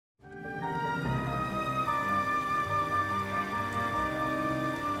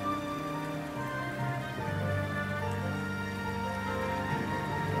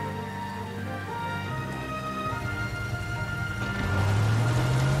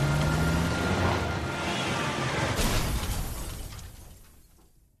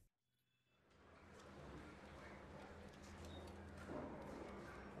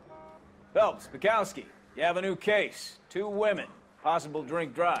Phelps, Bukowski, you have a new case. 2 women, possible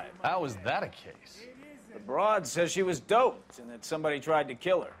drink drive. How is that a case? The broad says she was doped and that somebody tried to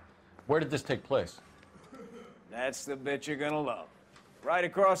kill her. Where did this take place? That's the bit you're gonna love. Right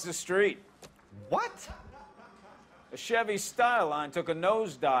across the street. What? A Chevy Style Line took a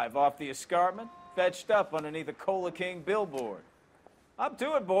nosedive off the escarpment, fetched up underneath a Cola King billboard. Up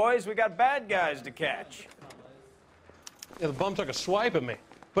to it, boys. We got bad guys to catch. Yeah, the bum took a swipe at me.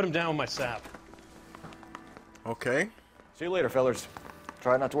 Put him down with my sap. Okay. See you later, fellers.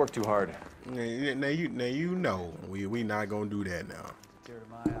 Try not to work too hard. Now you know we not gonna do that now.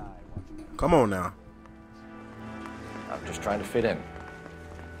 Come on now. I'm just trying to fit in.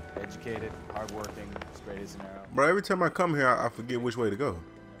 Educated, hardworking, straight as an arrow. Bro, every time I come here, I forget which way to go.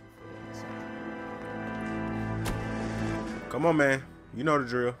 Come on, man. You know the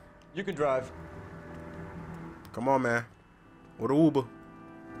drill. You can drive. Come on, man. With a Uber.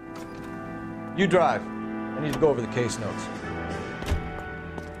 You drive. I need to go over the case notes.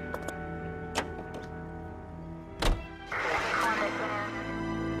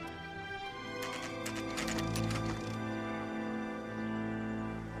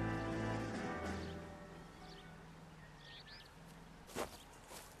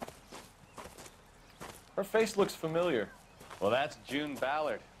 Her face looks familiar. Well, that's June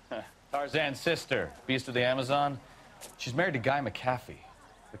Ballard, Tarzan's sister, beast of the Amazon. She's married to Guy McAfee.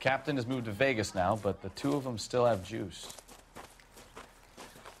 The captain has moved to Vegas now, but the 2 of them still have juice.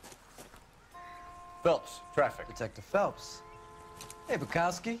 Phelps, traffic. Detective Phelps. Hey,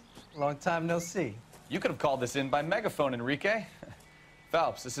 Bukowski. Long time no see. You could have called this in by megaphone, Enrique.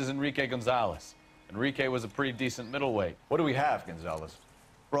 Phelps, this is Enrique Gonzalez. Enrique was a pretty decent middleweight. What do we have, Gonzalez?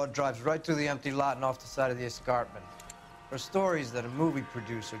 Broad drives right through the empty lot and off the side of the escarpment. Her story is that a movie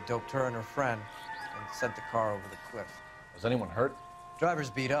producer doped her and her friend and sent the car over the cliff. Was anyone hurt?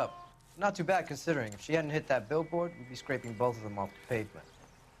 Driver's beat up. Not too bad considering. If she hadn't hit that billboard, we'd be scraping both of them off the pavement.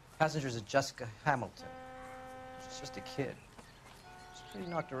 Passenger's a Jessica Hamilton. She's just a kid. She's pretty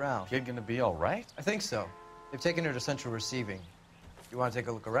knocked around. Kid gonna be all right? I think so. They've taken her to central receiving. If you want to take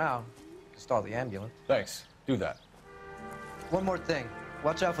a look around, you can stall the ambulance. Thanks. Do that. One more thing.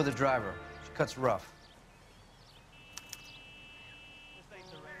 Watch out for the driver. She cuts rough.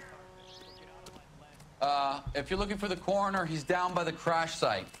 If you're looking for the coroner, he's down by the crash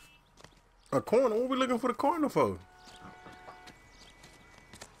site. A coroner? What are we looking for the coroner for?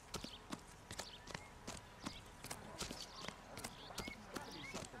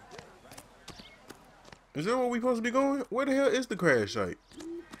 Is that where we supposed to be going? Where the hell is the crash site?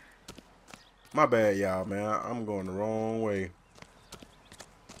 My bad, y'all, man. I'm going the wrong way.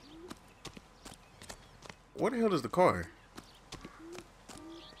 Where the hell is the car?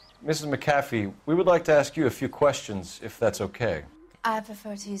 Mrs. McAfee, we would like to ask you a few questions, if that's okay. I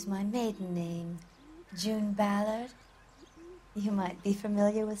prefer to use my maiden name, June Ballard. You might be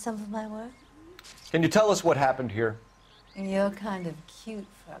familiar with some of my work. Can you tell us what happened here? You're kind of cute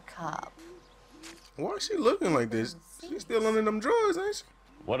for a cop. Why is she looking like this? She's still under them drawers, ain't she?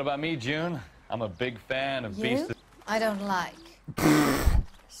 What about me, June? I'm a big fan of You? Beast of... I don't like.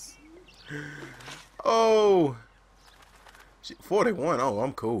 Oh. 41. Oh,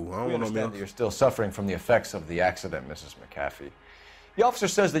 I'm cool. I We don't want no understand milk. that you're still suffering from the effects of the accident, Mrs. McAfee. The officer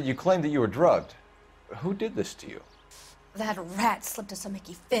says that you claimed that you were drugged. Who did this to you? That rat slipped us a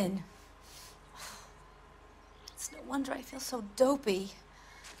Mickey Finn. It's no wonder I feel so dopey.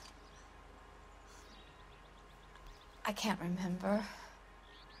 I can't remember.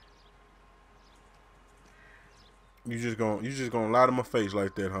 You just gonna lie to my face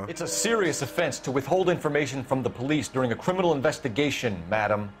like that, huh? It's a serious offense to withhold information from the police during a criminal investigation,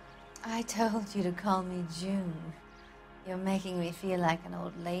 madam. I told you to call me June. You're making me feel like an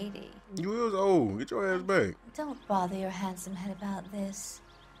old lady. You is old. Get your ass back. Don't bother your handsome head about this.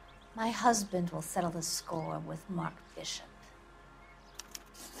 My husband will settle the score with Mark Bishop.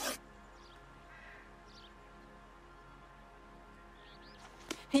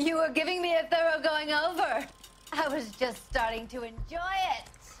 You were giving me a thorough going over. I was just starting to enjoy it.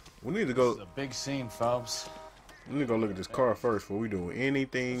 We need to go. It's a big scene, Phelps. We need to go look at this car first before we do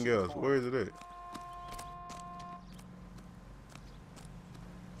anything else. Where is it at?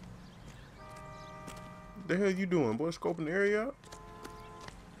 What the hell you doing, boy? Scoping the area out?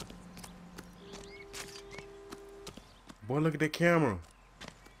 Boy, look at that camera.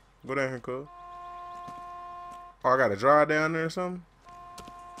 Go down here, cuz. Oh, I gotta drive down there or something?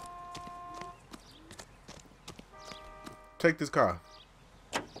 Take this car.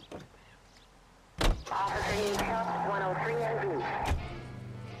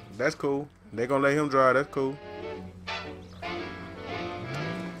 That's cool. They gonna let him drive. That's cool.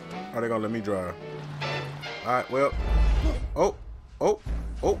 Are they gonna let me drive? Alright, well. Oh, oh,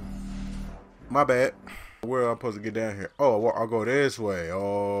 oh. My bad. Where am I supposed to get down here? Oh, well, I'll go this way.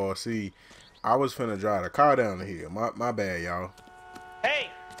 Oh, see. I was finna drive the car down the hill. My bad, y'all. Hey!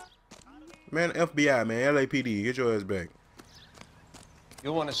 Man, FBI, man. LAPD. Get your ass back.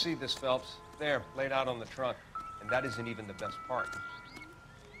 You'll want to see this, Phelps. There, laid out on the trunk. And that isn't even the best part.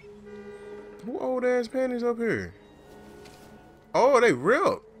 Who old ass panties up here? Oh, they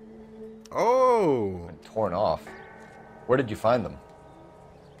ripped. Oh. And torn off. Where did you find them?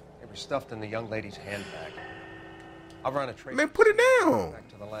 They were stuffed in the young lady's handbag. I'll run a trace. Man, put it down. Back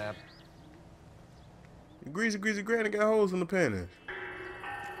to the lab. Greasy granny got holes in the panties.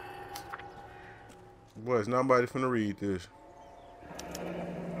 Boys, nobody finna read this.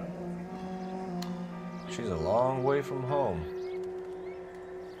 She's a long way from home.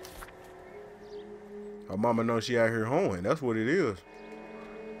 Her mama knows she out here hoeing. That's what it is.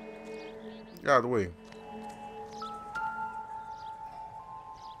 Get out of the way.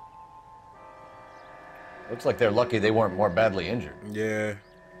 Looks like they're lucky they weren't more badly injured. Yeah.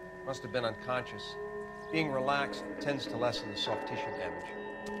 Must have been unconscious. Being relaxed tends to lessen the soft tissue damage.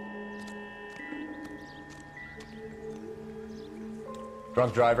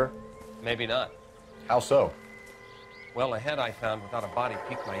 Drunk driver? Maybe not. How so? Well, a head I found without a body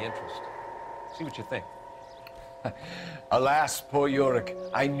piqued my interest. See what you think. Alas, poor Yorick,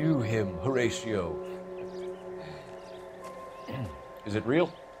 I knew him, Horatio. Is it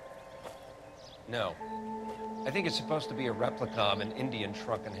real? No. I think it's supposed to be a replica of an Indian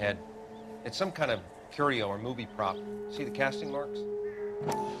shrunken head. It's some kind of curio or movie prop. See the casting marks?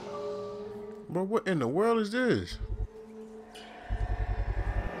 But what in the world is this?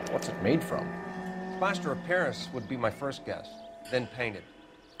 What's it made from? Plaster of Paris would be my first guess, then painted.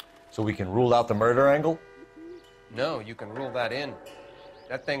 So we can rule out the murder angle? No, you can rule that in.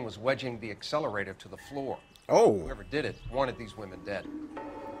 That thing was wedging the accelerator to the floor. Oh. Whoever did it wanted these women dead.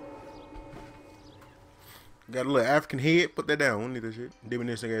 Got a little African head. Put that down. We don't need that shit.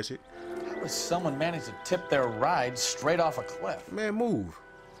 Diminution ass shit. How does someone manage to tip their ride straight off a cliff? Man, move.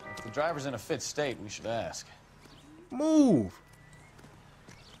 If the driver's in a fit state, we should ask. Move.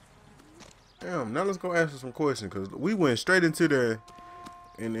 Damn, now let's go ask her some questions, because we went straight into the...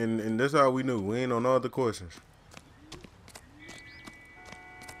 And that's all we knew. We ain't on no other questions.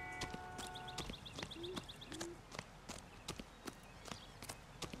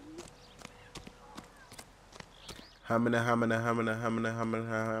 How many?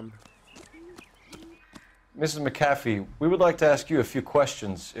 Mrs. McAfee, we would like to ask you a few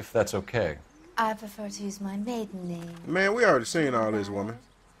questions, if that's okay. I prefer to use my maiden name. Man, we already seen all this, woman.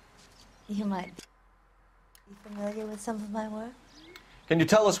 You might be familiar with some of my work. Can you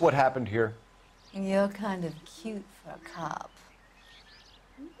tell us what happened here? You're kind of cute for a cop.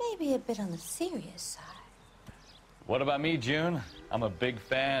 Maybe a bit on the serious side. What about me, June? I'm a big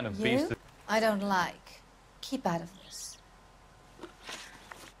fan of You? Beast. I don't like. Keep out of this.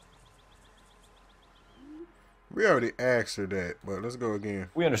 We already asked her that, but let's go again.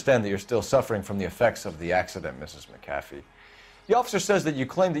 We understand that you're still suffering from the effects of the accident, Mrs. McAfee. The officer says that you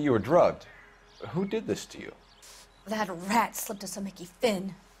claimed that you were drugged. Who did this to you? That rat slipped us a Mickey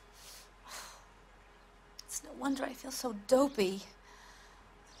Finn. It's no wonder I feel so dopey.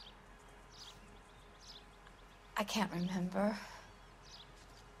 I can't remember.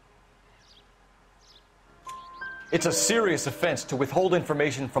 It's a serious offense to withhold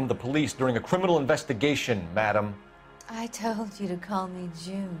information from the police during a criminal investigation, madam. I told you to call me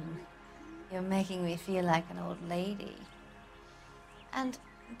June. You're making me feel like an old lady. And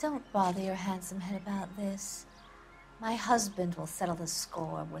don't bother your handsome head about this. My husband will settle the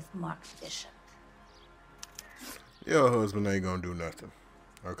score with Mark Bishop. Your husband ain't gonna do nothing,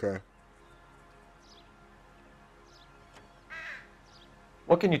 okay?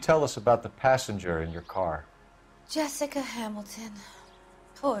 What can you tell us about the passenger in your car? Jessica Hamilton.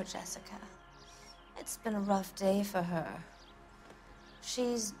 Poor Jessica. It's been a rough day for her.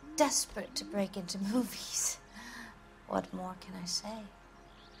 She's desperate to break into movies. What more can I say?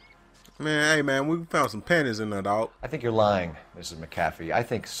 Man, hey man, we found some panties in there, dog. I think you're lying, Mrs. McAfee. I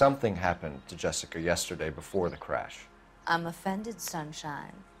think something happened to Jessica yesterday before the crash. I'm offended,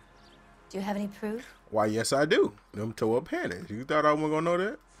 Sunshine. Do you have any proof? Why, yes I do. Them tore up panties. You thought I wasn't gonna know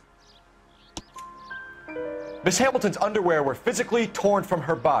that? Miss Hamilton's underwear were physically torn from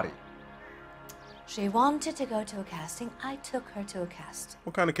her body. She wanted to go to a casting. I took her to a casting.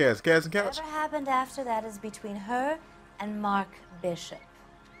 What kind of cast? Cast and couch? Whatever happened after that is between her and Mark Bishop.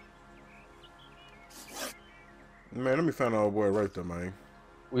 Man, let me find our boy right there, man.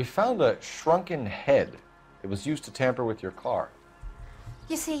 We found a shrunken head. It was used to tamper with your car.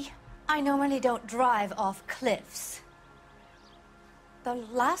 You see, I normally don't drive off cliffs. The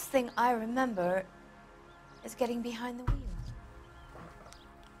last thing I remember is getting behind the wheel.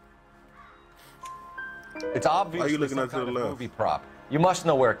 It's obviously looking some up to kind the of left? movie prop. You must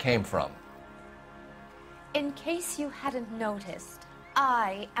know where it came from. In case you hadn't noticed,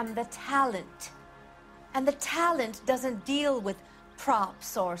 I am the talent. And the talent doesn't deal with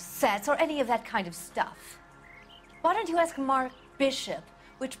props or sets or any of that kind of stuff. Why don't you ask Mark Bishop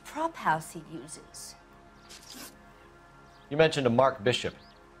which prop house he uses? You mentioned a Mark Bishop.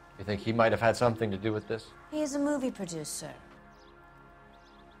 You think he might have had something to do with this? He is a movie producer.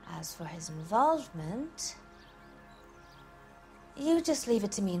 As for his involvement, you just leave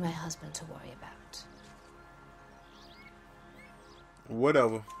it to me and my husband to worry about.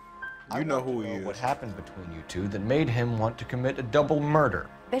 Whatever. I You know want to who he is. What happened between you two that made him want to commit a double murder?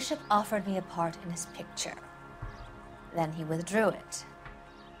 Bishop offered me a part in his picture. Then he withdrew it.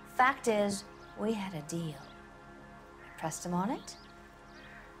 Fact is, we had a deal. I pressed him on it,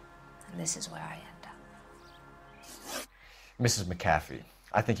 and this is where I end up. Mrs. McAfee,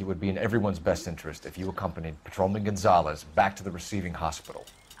 I think it would be in everyone's best interest if you accompanied Patrolman Gonzalez back to the receiving hospital.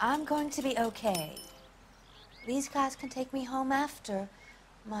 I'm going to be okay. These guys can take me home after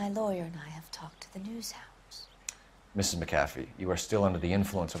my lawyer and I have talked to the news hounds. Mrs. McAfee, you are still under the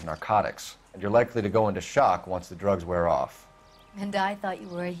influence of narcotics, and you're likely to go into shock once the drugs wear off. And I thought you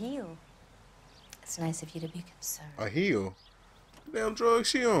were a heel. It's nice of you to be concerned. A heel? Damn drugs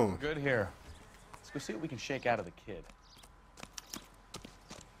she on. Good here. Let's go see what we can shake out of the kid.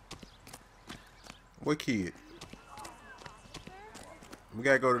 What kid? We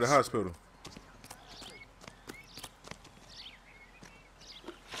gotta go to the hospital.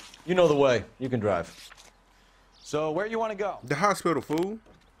 You know the way. You can drive. So, where you want to go? The hospital, fool.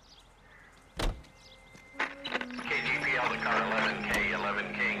 KGPL to car 11K,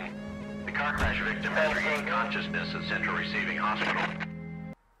 11 King. The car crash victim has regained consciousness at Central Receiving Hospital.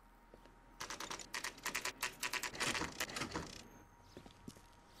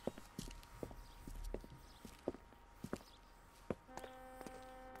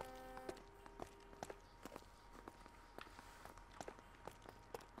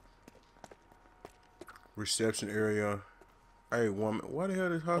 Reception area. Hey, woman, why the hell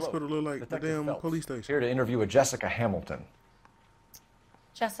does hospital look like Detective the damn Phelps, police station? Here to interview a Jessica Hamilton.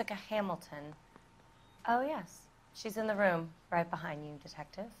 Jessica Hamilton. Oh, yes. She's in the room right behind you,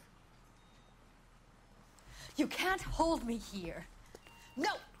 Detective. You can't hold me here.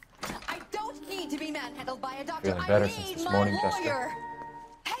 No! I don't need to be manhandled by a doctor. Feeling better I since need this my morning, lawyer. Jessica?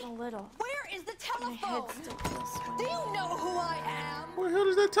 Hey, A little. where is the My telephone? head still feels sore. Do you know who I am? What the hell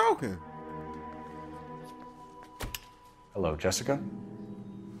is that talking? Hello, Jessica.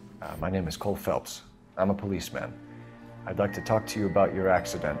 My name is Cole Phelps. I'm a policeman. I'd like to talk to you about your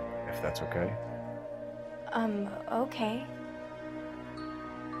accident, if that's okay. Okay.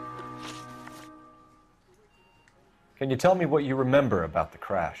 Can you tell me what you remember about the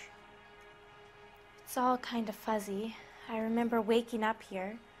crash? It's all kind of fuzzy. I remember waking up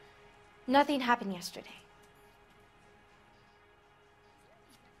here. Nothing happened yesterday.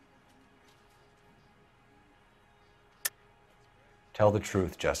 Tell the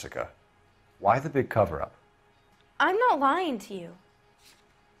truth, Jessica. Why the big cover-up? I'm not lying to you.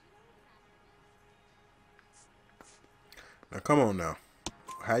 Now, come on now.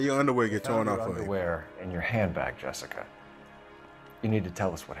 How your underwear get torn off Your of you? underwear in your handbag, Jessica. You need to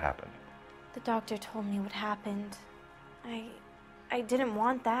tell us what happened. The doctor told me what happened. I didn't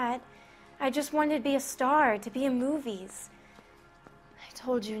want that. I just wanted to be a star, to be in movies. I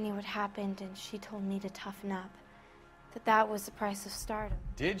told Junie what happened, and she told me to toughen up. That was the price of stardom.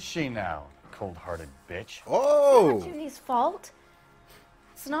 Did she now, cold-hearted bitch? Oh! It's not Junie's fault.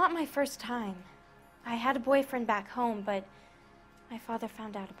 It's not my first time. I had a boyfriend back home, but my father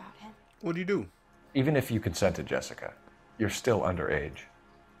found out about him. What'd you do? Even if you consented, Jessica, you're still underage.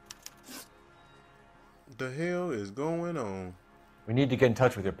 The hell is going on? We need to get in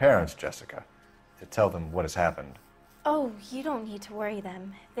touch with your parents, Jessica, to tell them what has happened. Oh, you don't need to worry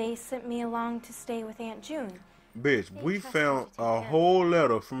them. They sent me along to stay with Aunt June. Bitch, we found a whole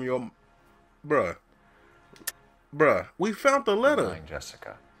letter from your... Bruh, we found the letter. Lying,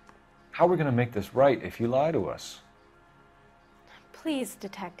 Jessica. How are we going to make this right if you lie to us? Please,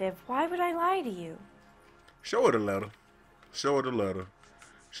 Detective, why would I lie to you? Show her the letter. Show her the letter.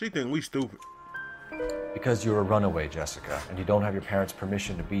 She think we stupid. Because you're a runaway, Jessica, and you don't have your parents'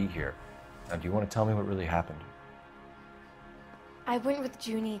 permission to be here. Now, do you want to tell me what really happened? I went with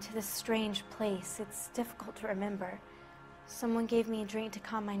Junie to this strange place. It's difficult to remember. Someone gave me a drink to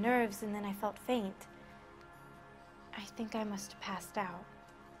calm my nerves, and then I felt faint. I think I must have passed out.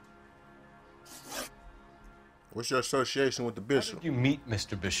 What's your association with the How bishop? did you meet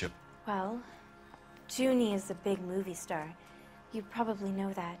Mr. Bishop? Well, Junie is a big movie star. You probably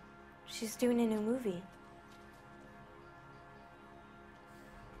know that. She's doing a new movie.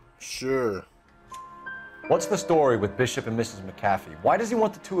 Sure. What's the story with Bishop and Mrs. McAfee? Why does he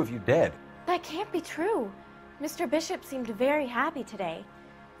want the two of you dead? That can't be true. Mr. Bishop seemed very happy today.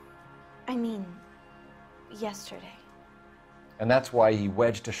 I mean, yesterday. And that's why he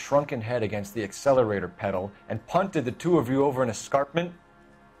wedged a shrunken head against the accelerator pedal and punted the two of you over an escarpment?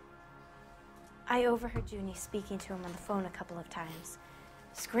 I overheard Junie speaking to him on the phone a couple of times.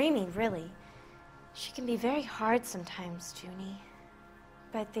 Screaming, really. She can be very hard sometimes, Junie.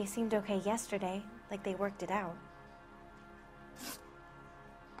 But they seemed okay yesterday, like they worked it out.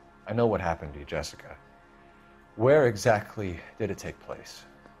 I know what happened to you, Jessica. Where exactly did it take place?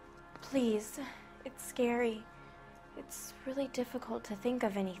 Please, it's scary. It's really difficult to think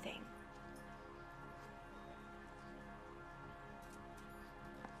of anything.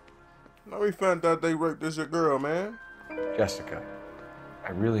 Now we found out they raped this girl, man. Jessica,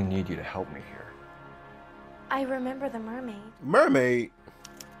 I really need you to help me here. I remember the mermaid. Mermaid?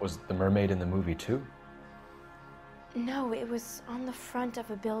 Was the mermaid in the movie too? No, it was on the front of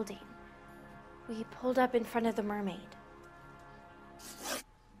a building. We pulled up in front of the mermaid.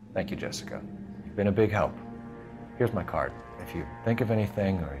 Thank you, Jessica. You've been a big help. Here's my card. If you think of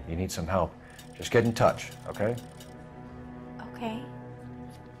anything or you need some help, just get in touch, okay? Okay.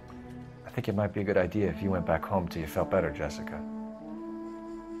 I think it might be a good idea if you went back home till you felt better, Jessica.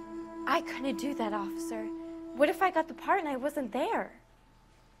 I couldn't do that, officer. What if I got the part and I wasn't there?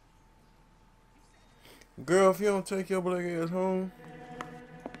 Girl, if you don't take your black ass home.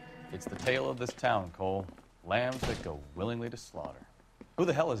 It's the tale of this town, Cole. Lambs that go willingly to slaughter. Who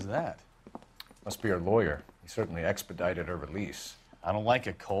the hell is that? Must be her lawyer. He certainly expedited her release. I don't like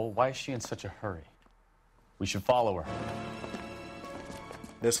it, Cole. Why is she in such a hurry? We should follow her.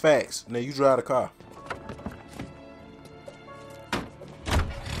 That's facts. Now you drive the car.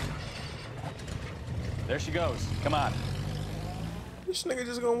 There she goes. Come on. This nigga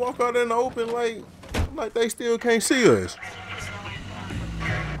just gonna walk out in the open like they still can't see us.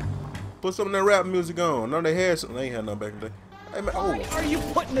 Put some of that rap music on. No, they had something. They ain't had nothing back in the day. Hey, man. Why are you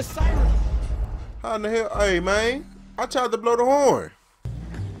putting the siren? How in the hell? Hey, man. I tried to blow the horn.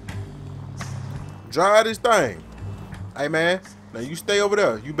 Drive this thing. Hey, man. Now you stay over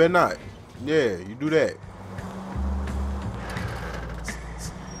there. You better not. Yeah, you do that.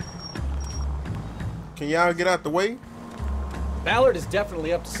 Can y'all get out the way? Ballard is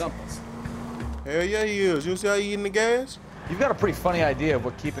definitely up to something. Hell yeah, he is. You see how he eating the gas? You've got a pretty funny idea of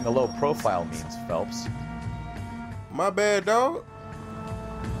what keeping a low profile means, Phelps. My bad, dog.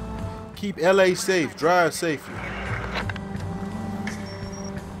 Keep LA safe. Drive safely.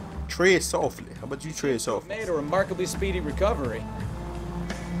 Tread softly. How about you tread softly? Made a remarkably speedy recovery.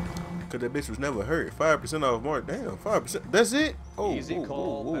 Cause that bitch was never hurt. 5% off mark. Damn, 5%. That's it? Oh, Easy,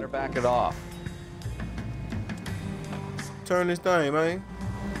 Cole. Better back it off. Turn this thing, man.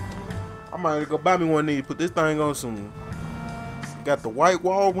 I might go buy me one of these. Put this thing on some. Got the white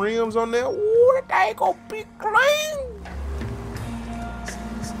wall rims on there. Ooh, that thing gonna be clean.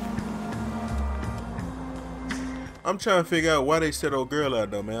 I'm trying to figure out why they set old girl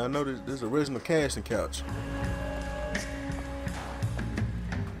out though, man. I know this original casting couch.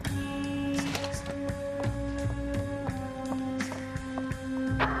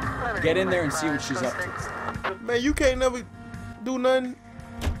 Get in there and see what she's up to. Man, you can't never do nothing,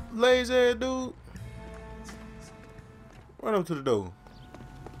 lazy ass dude. Run up to the door.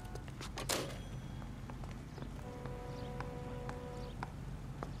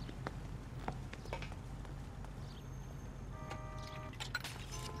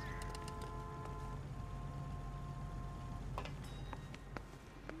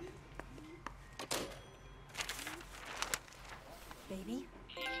 Baby?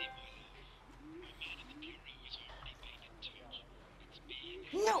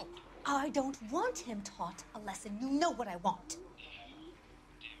 No! I don't want him taught a lesson. You know what I want.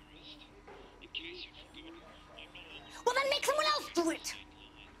 Well, then make someone else do it!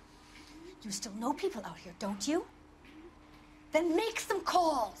 You still know people out here, don't you? Then make some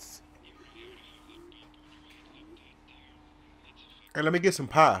calls! Hey, let me get some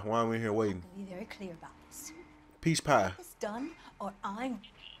pie while I'm in here waiting. Be very clear about this. Peace pie. It's done, or I'm...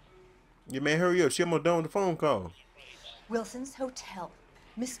 Yeah, man, hurry up. She almost done with the phone call. Wilson's Hotel.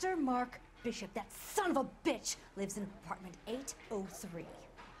 Mr. Mark Bishop, that son of a bitch, lives in apartment 803.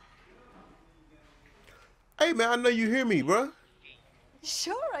 Hey, man, I know you hear me, bruh.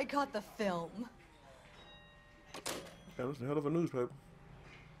 Sure, I got the film. That was a hell of a newspaper.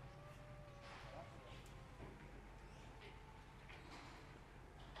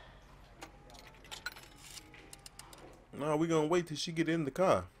 No, we gonna wait till she get in the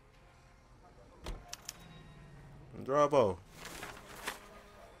car and drive off.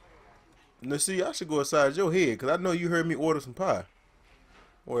 Now see, I should go inside your head, cause I know you heard me order some pie.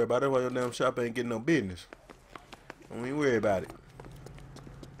 Don't worry about it. While your damn shop ain't getting no business. Don't even worry about it.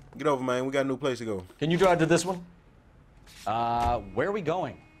 Get over, man. We got a new place to go. Can you drive to this one? Where are we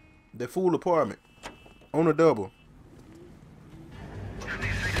going? The fool apartment. On a double.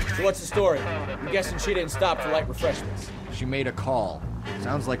 So what's the story? I'm guessing she didn't stop for light refreshments. She made a call.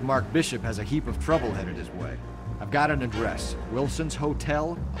 Sounds like Mark Bishop has a heap of trouble headed his way. I've got an address. Wilson's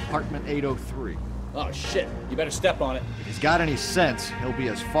Hotel, apartment 803. Oh, shit. You better step on it. If he's got any sense, he'll be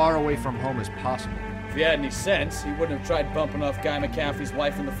as far away from home as possible. If he had any sense, he wouldn't have tried bumping off Guy McCaffrey's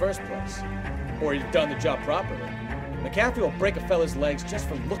wife in the first place. Or he'd done the job properly. McCaffrey will break a fella's legs just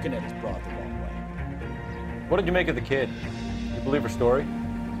for looking at his broad the wrong way. What did you make of the kid? You believe her story?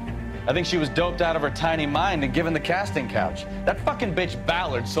 I think she was doped out of her tiny mind and given the casting couch. That fucking bitch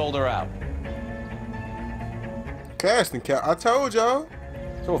Ballard sold her out. Casting couch? I told y'all.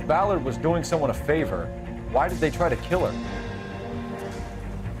 So if Ballard was doing someone a favor, why did they try to kill her?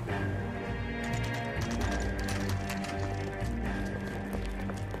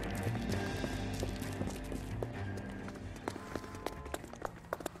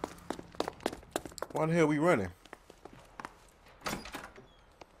 Why the hell are we running?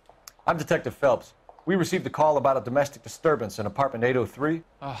 I'm Detective Phelps. We received a call about a domestic disturbance in apartment 803.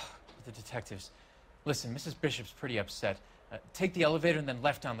 Oh, the detectives. Listen, Mrs. Bishop's pretty upset. Take the elevator and then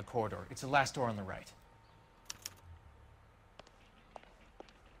left down the corridor. It's the last door on the right.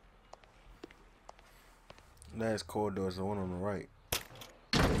 Last corridor is the one on the right.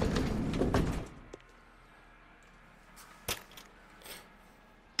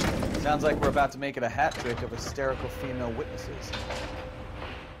 Sounds like we're about to make it a hat trick of hysterical female witnesses.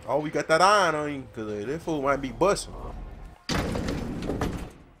 Oh, we got that iron on you, because that fool might be busting.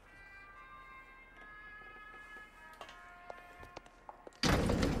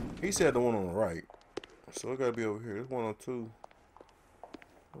 He said the one on the right. So it gotta be over here. It's 102.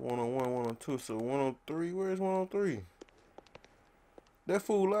 101, 102. So 103, where's 103? That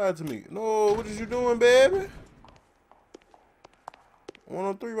fool lied to me. No, what is you doing, baby?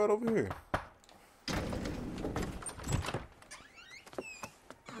 103 right over here.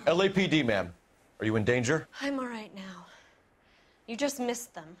 LAPD, ma'am. Are you in danger? I'm all right now. You just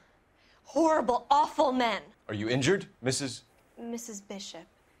missed them. Horrible, awful men. Are you injured, Mrs. Mrs. Bishop.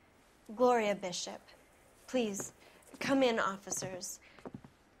 Gloria Bishop. Please, come in, officers.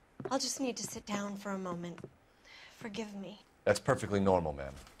 I'll just need to sit down for a moment. Forgive me. That's perfectly normal,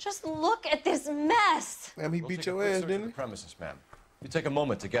 ma'am. Just look at this mess. Ma'am, he beat your ass, didn't he? Premises, ma'am. You take a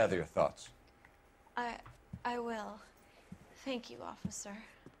moment to gather your thoughts. I will. Thank you, officer.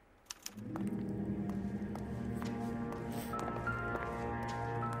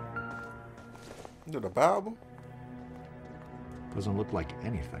 Is it a Bible? Doesn't look like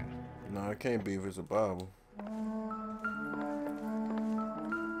anything. No, it can't be if it's a Bible.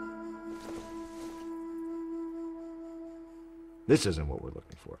 This isn't what we're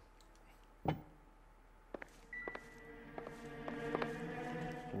looking for.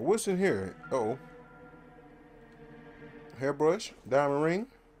 What's in here? Uh-oh. Hairbrush? Diamond ring?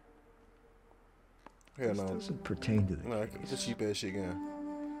 Hell no. This doesn't pertain to the No, case. it's a cheap ass shit gun.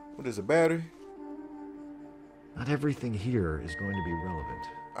 What is a battery? Not everything here is going to be relevant.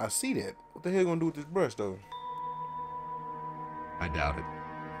 I see that. What the hell you gonna do with this brush though? I doubt it.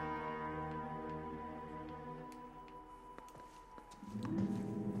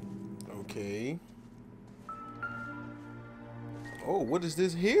 Okay. Oh, what is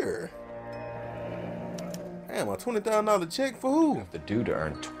this here? Damn, a $20,000 check for who? The dude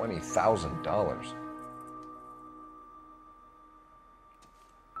earned $20,000.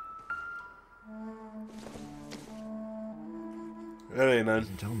 That ain't nothing.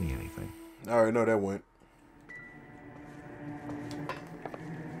 Doesn't tell me anything. I already know that went.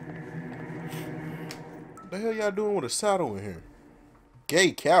 What the hell y'all doing with a saddle in here?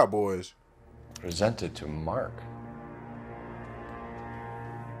 Gay cowboys. Presented to Mark.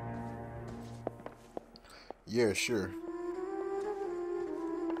 Yeah, sure.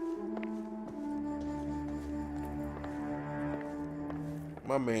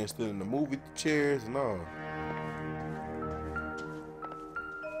 My man's still in the movie chairs and all.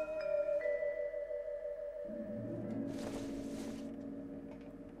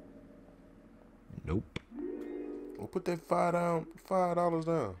 Nope. Well, put that $5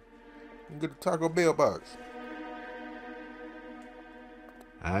 down. And get the Taco Bell box.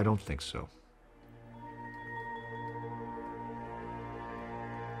 I don't think so.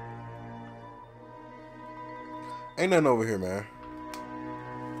 Ain't nothing over here, man.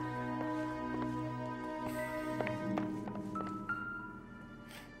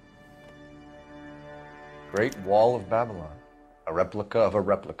 Great Wall of Babylon. A replica of a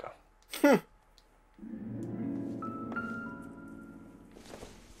replica.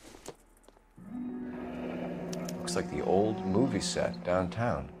 Looks like the old movie set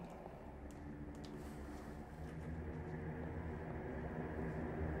downtown.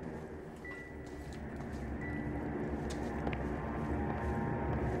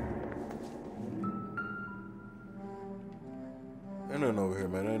 Ain't nothing over here,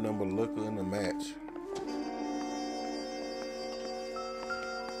 man. Ain't nothing but liquor and a match.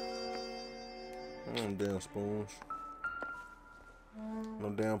 No damn spoons. No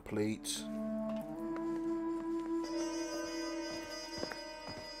damn plates.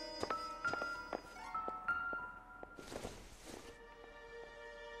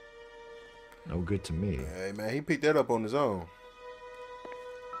 No good to me. Hey, man, he picked that up on his own.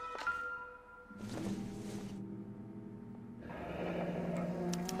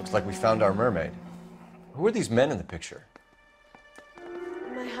 Looks like we found our mermaid. Who are these men in the picture?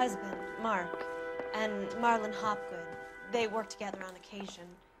 My husband, Mark, and Marlon Hopgood. They work together on occasion.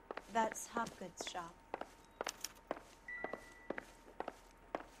 That's Hopgood's shop.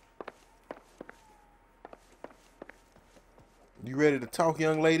 You ready to talk,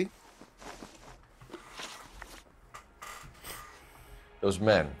 young lady? Those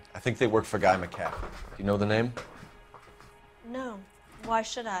men, I think they work for Guy McCaffrey. Do you know the name? No. Why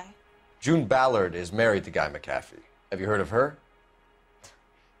should I? June Ballard is married to Guy McCaffrey. Have you heard of her?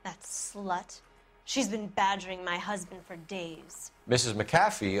 That slut. She's been badgering my husband for days. Mrs.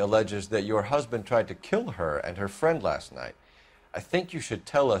 McCaffrey alleges that your husband tried to kill her and her friend last night. I think you should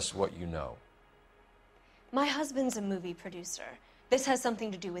tell us what you know. My husband's a movie producer. This has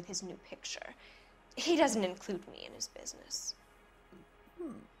something to do with his new picture. He doesn't include me in his business.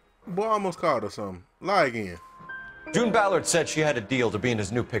 Boy, I almost called her something. Lie again. June Ballard said she had a deal to be in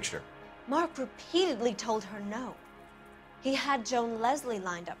his new picture. Mark repeatedly told her no. He had Joan Leslie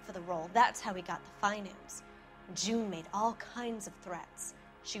lined up for the role. That's how he got the finance. June made all kinds of threats.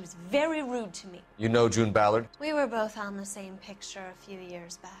 She was very rude to me. You know June Ballard? We were both on the same picture a few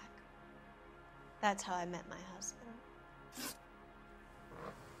years back. That's how I met my husband.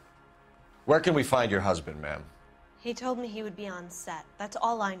 Where can we find your husband, ma'am? He told me he would be on set. That's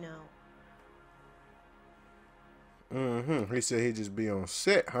all I know. Mm-hmm. He said he'd just be on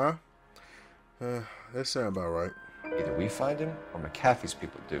set, huh? That sounds about right. Either we find him or McCaffrey's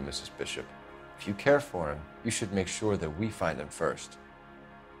people do, Mrs. Bishop. If you care for him, you should make sure that we find him first.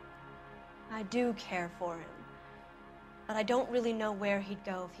 I do care for him. But I don't really know where he'd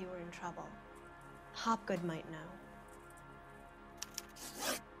go if he were in trouble. Hopgood might know.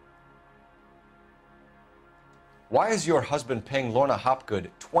 Why is your husband paying Lorna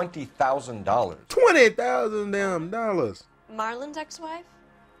Hopgood $20,000? $20,000 damn dollars. Marlon's ex-wife?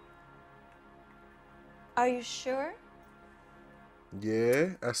 Are you sure? Yeah,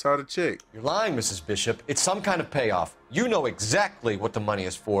 I saw the check. You're lying, Mrs. Bishop. It's some kind of payoff. You know exactly what the money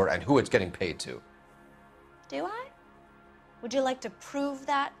is for and who it's getting paid to. Do I? Would you like to prove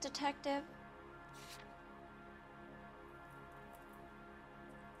that, detective?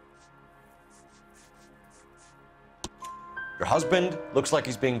 Your husband looks like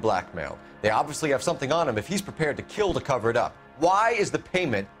he's being blackmailed. They obviously have something on him if he's prepared to kill to cover it up. Why is the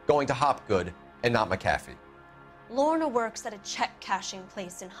payment going to Hopgood and not McCaffrey? Lorna works at a check-cashing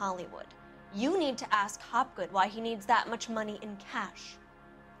place in Hollywood. You need to ask Hopgood why he needs that much money in cash.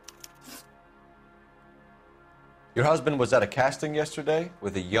 Your husband was at a casting yesterday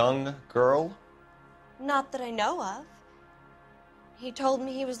with a young girl? Not that I know of. He told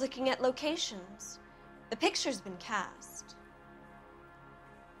me he was looking at locations. The picture's been cast.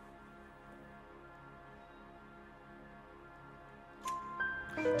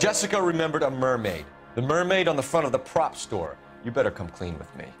 Jessica remembered a mermaid. The mermaid on the front of the prop store. You better come clean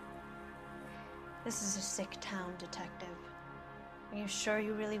with me. This is a sick town, detective. Are you sure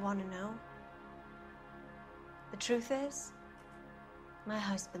you really want to know? The truth is, my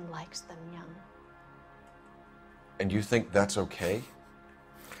husband likes them young. And you think that's okay?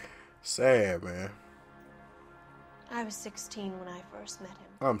 Sad, man. I was 16 when I first met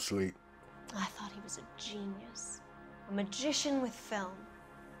him. I'm sweet. I thought he was a genius, a magician with film.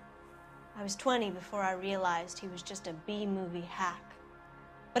 I was 20 before I realized he was just a B-movie hack.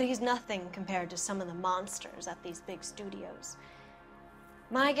 But he's nothing compared to some of the monsters at these big studios.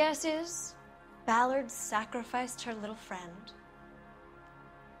 My guess is Ballard sacrificed her little friend.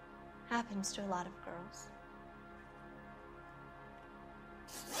 Happens to a lot of girls.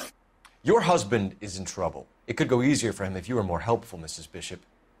 Your husband is in trouble. It could go easier for him if you were more helpful, Mrs. Bishop.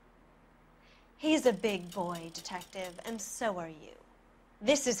 He's a big boy, Detective, and so are you.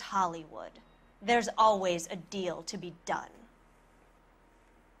 This is Hollywood. There's always a deal to be done.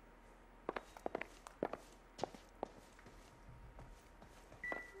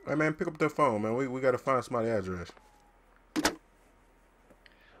 Hey, man, pick up that phone, man. We got to find somebody's address.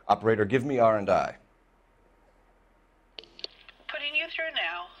 Operator, give me R&I. Putting you through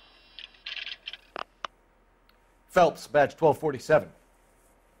now. Phelps, badge 1247.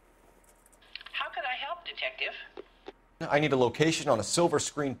 How could I help, Detective? I need a location on a silver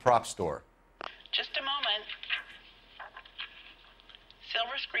screen prop store. Just a moment.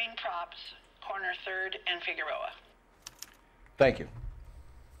 Silver Screen Props, corner 3rd and Figueroa. Thank you.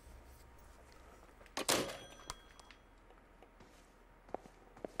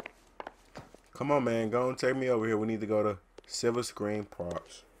 Come on, man. Go and take me over here. We need to go to Silver Screen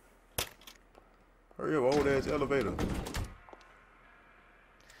Props. Hurry up, old ass elevator.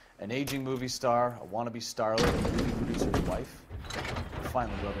 An aging movie star, a wannabe starlet, and a movie producer's wife.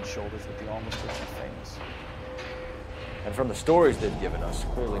 Finally rubbing shoulders with the almost rich and famous. And from the stories they've given us,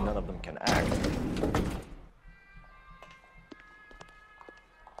 clearly none of them can act.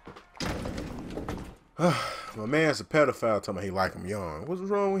 My man's a pedophile telling me he like him young. What's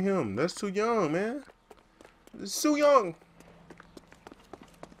wrong with him? That's too young, man. It's too young.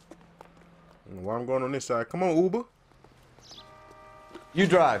 Why I'm going on this side? Come on, Uber. You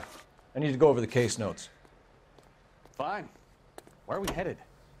drive. I need to go over the case notes. Fine. Where are we headed?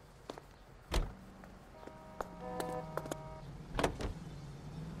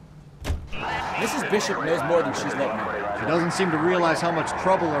 Mrs. Bishop knows more than she's letting on. She doesn't seem to realize how much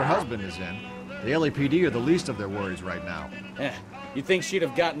trouble her husband is in. The LAPD are the least of their worries right now. You'd think she'd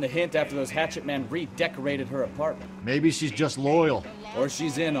have gotten the hint after those hatchet men redecorated her apartment. Maybe she's just loyal. Or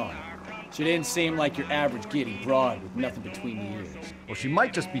she's in on it. She didn't seem like your average giddy broad with nothing between the ears. Or she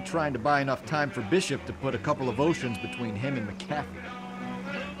might just be trying to buy enough time for Bishop to put a couple of oceans between him and McCaffrey.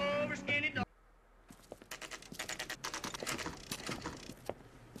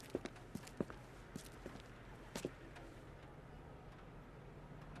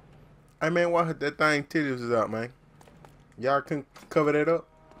 Hey, man, why that thing titties is out, man? Y'all can cover that up?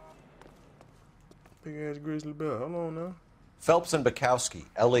 Big ass grizzly bear. Hold on now. Phelps and Bukowski,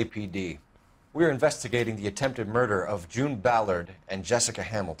 LAPD. We're investigating the attempted murder of June Ballard and Jessica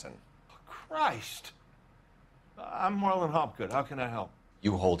Hamilton. Christ. I'm Marlon Hopgood. How can I help?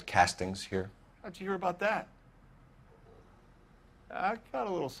 You hold castings here? How'd you hear about that? I got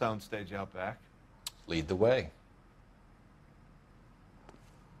a little soundstage out back. Lead the way.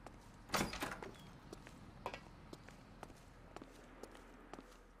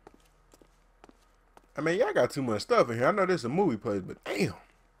 I mean, y'all got too much stuff in here. I know this is a movie place, but damn.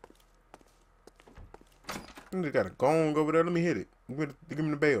 They got a gong over there. Let me hit it. Give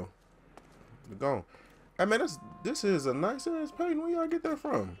me the bell. The gong. I mean, this is a nice ass painting. Where y'all get that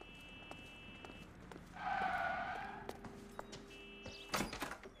from?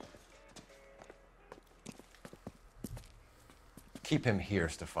 Keep him here,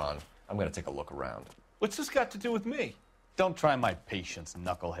 Stefan. I'm gonna take a look around. What's this got to do with me? Don't try my patience,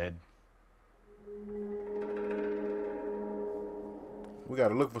 knucklehead. We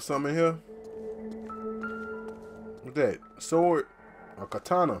gotta look for something in here. What's that? Sword? A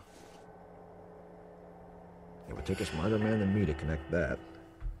katana? It would take a smarter man than me to connect that.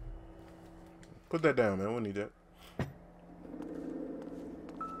 Put that down, man. We need that.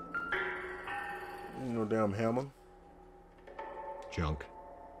 No damn hammer. Junk.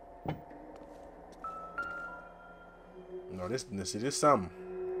 No, this is something.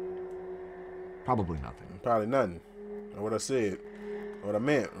 Probably nothing. Probably nothing. That's what I said. What I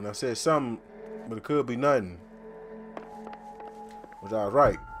meant when I said something, but it could be nothing. Which I was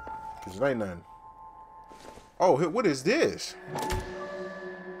right, because it ain't nothing. Oh, what is this?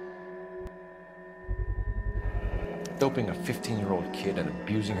 Doping a 15-year-old kid and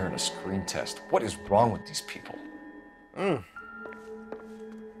abusing her in a screen test. What is wrong with these people?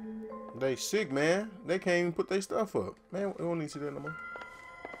 They sick, man. They can't even put their stuff up. Man, we don't need to see that no more.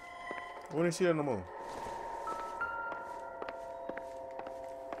 We don't need to see that no more.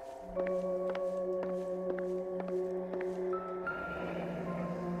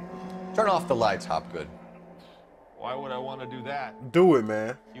 Turn off the lights, Hopgood. Why would I want to do that? Do it,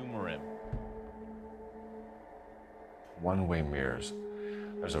 man. Humor him. One-way mirrors.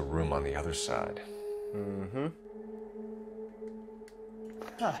 There's a room on the other side. Mm-hmm.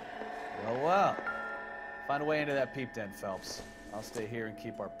 Huh. Well. Find a way into that peep den, Phelps. I'll stay here and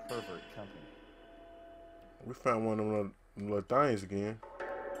keep our pervert company. We found one of them little things again.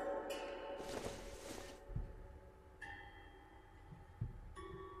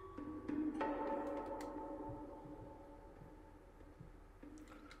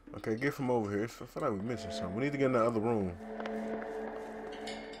 Okay, get from over here. I feel like we missing something. We need to get in the other room.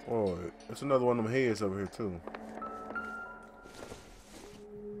 Oh, it's another one of them heads over here too.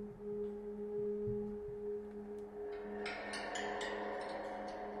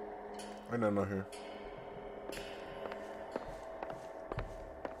 Ain't nothing out here.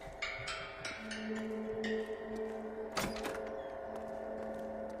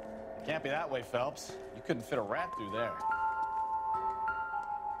 Can't be that way, Phelps. You couldn't fit a rat through there.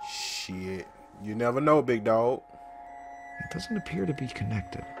 Shit. You never know, big dog. It doesn't appear to be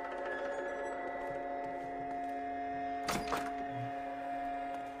connected.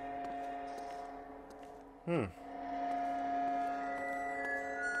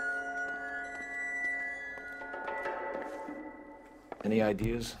 Any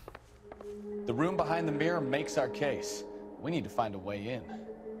ideas? The room behind the mirror makes our case. We need to find a way in.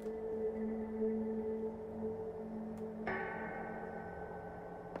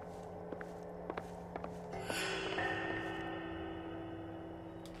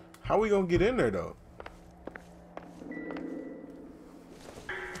 How we gonna get in there though?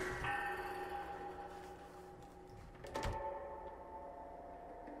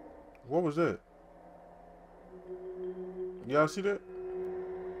 What was that? Y'all see that?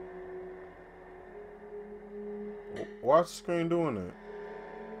 Why's the screen doing that?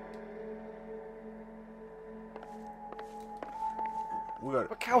 We got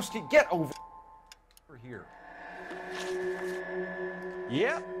Bukowski, get over here.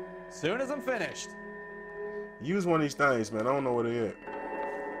 Yep. Soon as I'm finished. Use one of these things, man. I don't know what it is.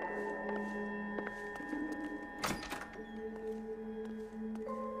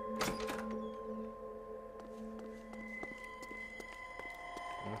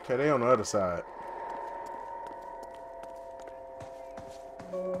 Okay, they on the other side.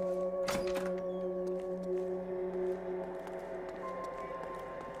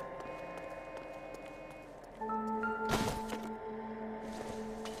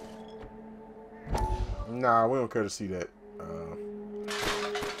 Nah, we don't care to see that.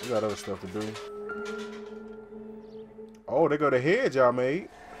 We got other stuff to do. Oh, they go the head y'all made.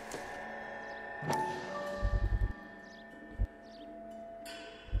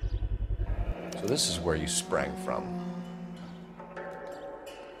 So this is where you sprang from.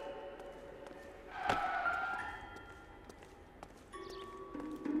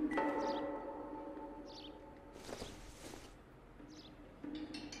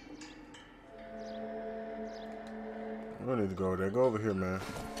 We need to go there. Go over here, man.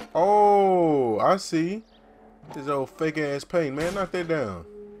 Oh, I see. This old fake ass paint, man. Knock that down.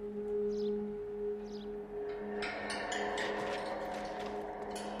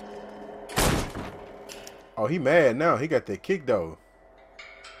 Oh, he mad now. He got that kick though.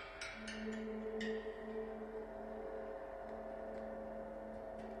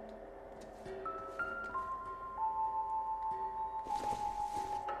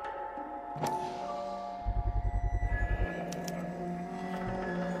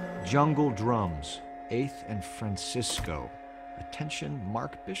 Jungle Drums, 8th and Francisco. Attention,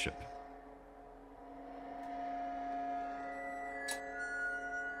 Mark Bishop.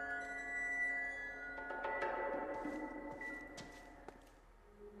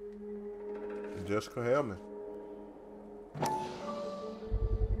 Jessica Hellman.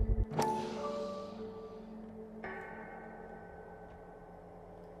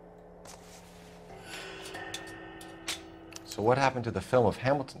 So what happened to the film of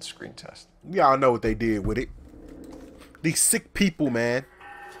Hamilton's screen test? Y'all know what they did with it. These sick people, man.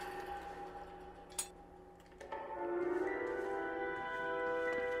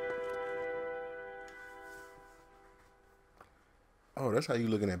 Oh, that's how you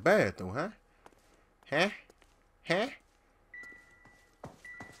looking at bad though, huh? Huh? Huh?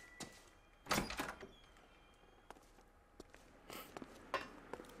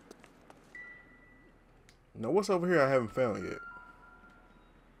 Now, what's over here I haven't found yet?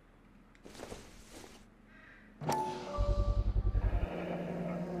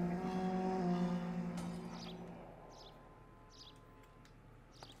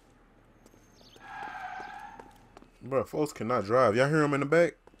 Bro, folks cannot drive. Y'all hear him in the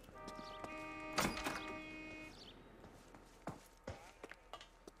back?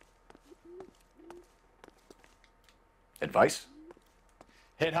 Advice?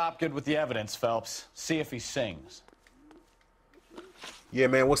 Hit Hopgood with the evidence, Phelps. See if he sings. Yeah,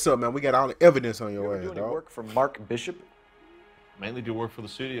 man. What's up, man? We got all the evidence on your ass, Do any dog. work for Mark Bishop? Mainly do work for the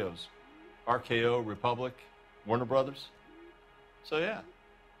studios. RKO, Republic, Warner Brothers. So yeah,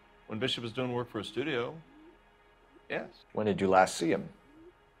 when Bishop is doing work for a studio, yes. When did you last see him?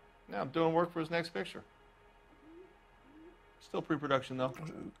 Now I'm doing work for his next picture. Still pre-production, though.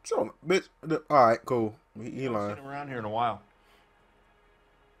 So, bitch. All right, cool. He I've lying. seen him around here in a while.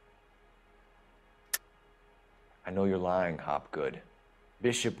 I know you're lying, Hopgood.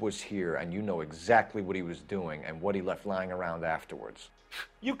 Bishop was here, and you know exactly what he was doing and what he left lying around afterwards.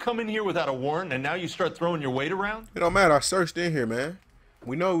 You come in here without a warrant, and now you start throwing your weight around? It don't matter. I searched in here, man.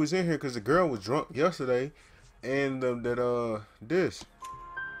 We know he was in here because the girl was drunk yesterday, and this.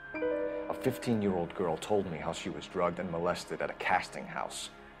 A 15-year-old girl told me how she was drugged and molested at a casting house.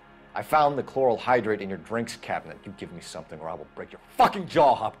 I found the chloral hydrate in your drinks cabinet. You give me something or I will break your fucking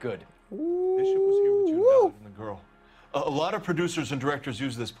jaw, Hopgood. Bishop was here with June Ballard and the girl. A lot of producers and directors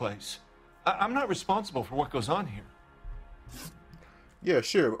use this place. I'm not responsible for what goes on here. Yeah,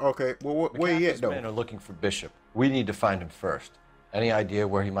 sure. Okay. Well, where he at, though? Men are looking for Bishop. We need to find him first. Any idea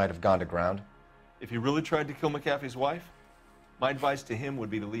where he might have gone to ground? If he really tried to kill McAfee's wife, my advice to him would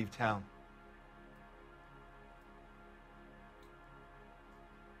be to leave town.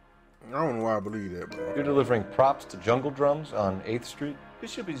 I don't know why I believe that, bro. You're delivering props to Jungle Drums on 8th Street?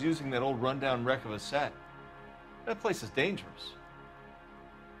 Bishop is using that old rundown wreck of a set. That place is dangerous.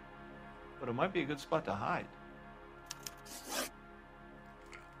 But it might be a good spot to hide.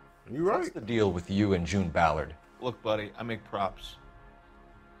 You right. What's the deal with you and June Ballard? Look, buddy, I make props.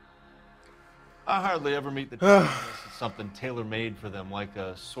 I hardly ever meet the team unless it's something tailor-made for them, like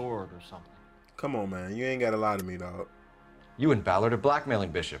a sword or something. Come on, man. You ain't got to lie to me, dog. You and Ballard are blackmailing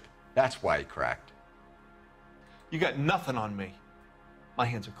Bishop. That's why he cracked. You got nothing on me. My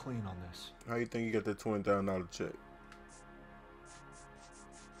hands are clean on this. How you think you got that $20,000 check?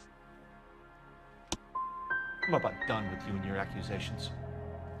 I'm about done with you and your accusations.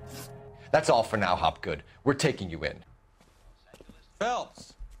 That's all for now, Hopgood. We're taking you in.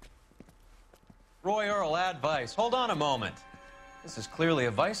 Phelps. Roy Earl, advice. Hold on a moment. This is clearly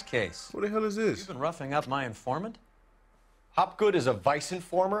a vice case. What the hell is this? You've been roughing up my informant? Hopgood is a vice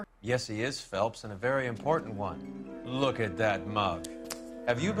informer? Yes, he is, Phelps, and a very important one. Look at that mug.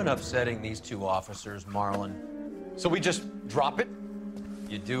 Have you been upsetting these two officers, Marlon? So we just drop it?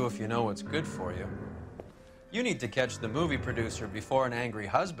 You do if you know what's good for you. You need to catch the movie producer before an angry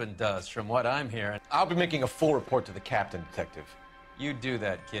husband does, from what I'm hearing. I'll be making a full report to the captain, Detective. You do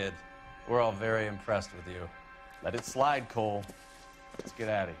that, kid. We're all very impressed with you. Let it slide, Cole. Let's get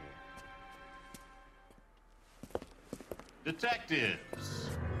out of here. Detectives.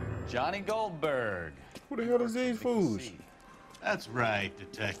 Johnny Goldberg. Who the hell is these fools? That's right,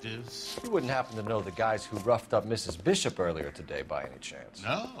 detectives. You wouldn't happen to know the guys who roughed up Mrs. Bishop earlier today by any chance?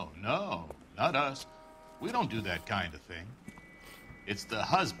 No, not us. We don't do that kind of thing. It's the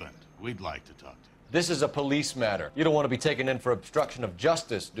husband we'd like to talk to. This is a police matter. You don't want to be taken in for obstruction of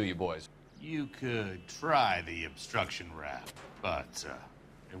justice, do you, boys? You could try the obstruction rap, but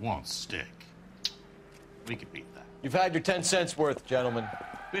it won't stick. We could beat that. You've had your 10 cents worth, gentlemen.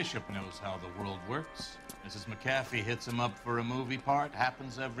 Bishop knows how the world works. Mrs. McAfee hits him up for a movie part.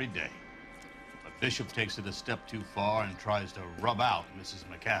 Happens every day. But Bishop takes it a step too far and tries to rub out Mrs.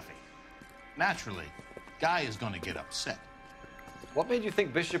 McAfee. Naturally, Guy is going to get upset. What made you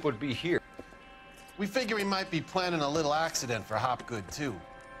think Bishop would be here? We figure he might be planning a little accident for Hopgood, too.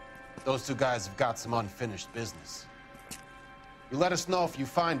 Those two guys have got some unfinished business. You let us know if you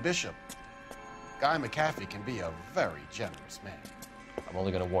find Bishop. Guy McAfee can be a very generous man. I'm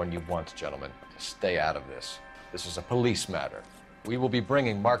only going to warn you once, gentlemen. Stay out of this. This is a police matter. We will be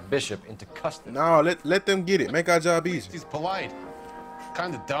bringing Mark Bishop into custody. No, let them get it. Make our job easy. He's polite.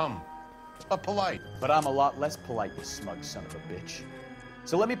 Kind of dumb, but polite. But I'm a lot less polite, you smug son of a bitch.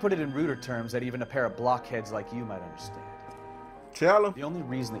 So let me put it in ruder terms that even a pair of blockheads like you might understand. Tell him. The only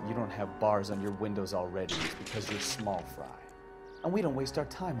reason that you don't have bars on your windows already is because you're small fry. And we don't waste our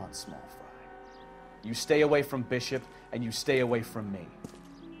time on small fry. You stay away from Bishop, and you stay away from me.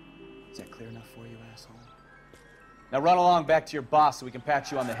 Is that clear enough for you, asshole? Now run along back to your boss so we can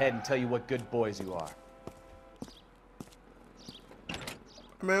pat you on the head and tell you what good boys you are.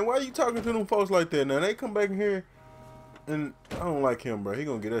 Man, why you talking to them folks like that now? They come back in here, and I don't like him, bro. He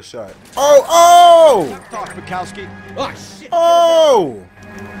gonna get us shot. Oh! Talk, Bukowski. Oh, shit! Oh!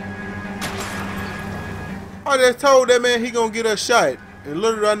 I just told that man he gonna get us shot. And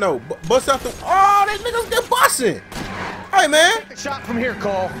little did I know. Bust out the... Oh, these niggas get busting! Hey, man! Shot from here,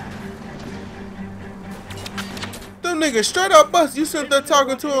 Cole. Them niggas straight up bust. You sit there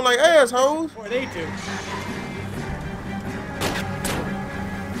talking to him like assholes. Or they do.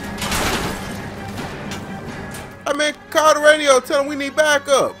 Hey, man, call the radio. Tell them we need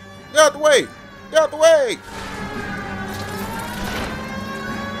backup. Get out the way. Get out the way.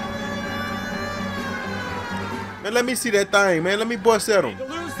 Man, let me see that thing, man. Let me bust at him. To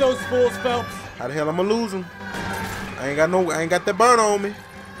lose those fools, Phelps. How the hell I'm gonna lose them? I ain't got that burn on me.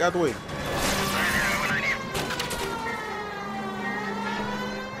 Got the way.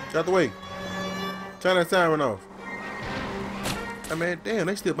 Got the way. Turn that siren off. I mean, damn,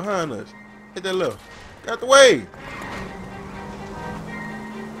 they still behind us. Hit that left. Got the way.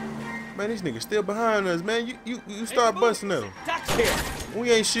 Man, these niggas still behind us, man. You start busting them. We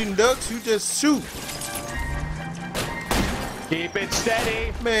ain't shooting ducks. You just shoot. Keep it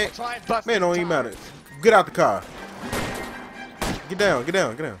steady. Man, don't even matter. Get out the car. Get down, get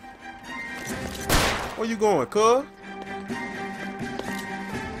down, get down. Where you going, cuz?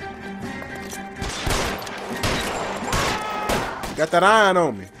 Got that iron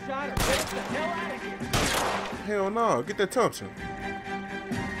on me. Hell no, get that Thompson.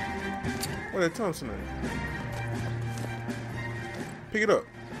 Where that Thompson at? Pick it up.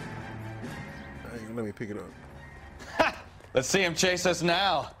 Hey, let me pick it up. Let's see him chase us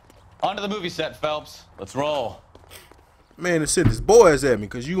now. On to the movie set, Phelps. Let's roll. Man, to sit this boys at me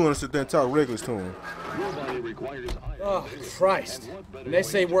because you want to sit there and talk reckless to him. Oh, Christ. When they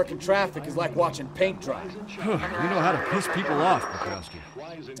say working traffic is like watching paint dry. We know how to piss people off,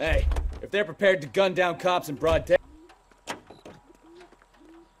 Bukowski. Hey, if they're prepared to gun down cops in broad day.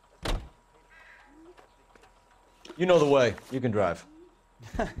 You know the way. You can drive.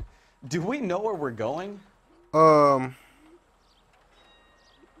 Do we know where we're going?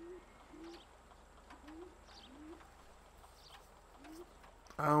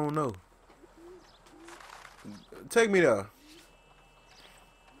 I don't know. Take me there.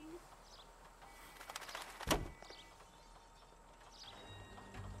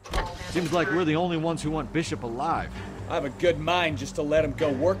 Seems like we're the only ones who want Bishop alive. I have a good mind just to let him go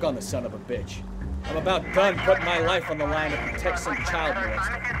work on the son of a bitch. I'm about done putting my life on the line to protect some child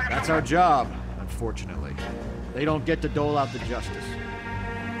molester. That's our job, unfortunately. They don't get to dole out the justice.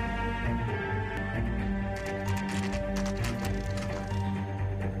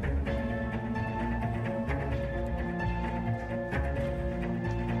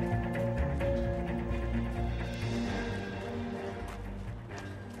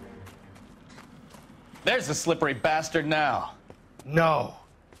 There's the slippery bastard now. No.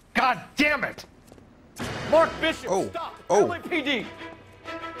 God damn it! Mark Bishop, stop! Oh. LAPD!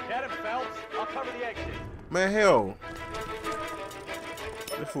 Get him, Phelps. I'll cover the exit. Man, hell.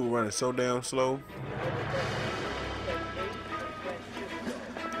 This fool running so damn slow.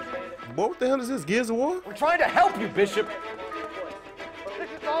 Boy, what the hell is this? Gears of War? We're trying to help you, Bishop. This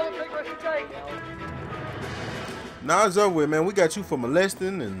is all the big risk to take. Nah, it's over with, man. We got you for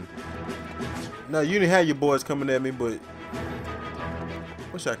molesting and... Now, you didn't have your boys coming at me, but...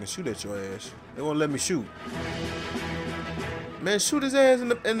 Wish I can shoot at your ass. They won't let me shoot. Man, shoot his ass in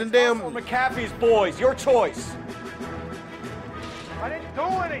the damn... For McAfee's boys, your choice. I didn't do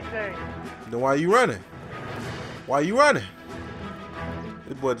anything. Then why you running? Why you running?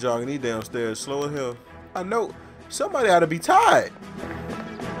 This boy jogging, he downstairs slow as hell. I know. Somebody ought to be tired.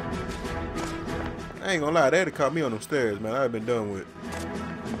 I ain't gonna lie, they'd have caught me on them stairs, man. I'd have been done with.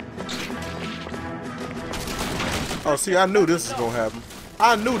 Oh, see, I knew this was gonna happen.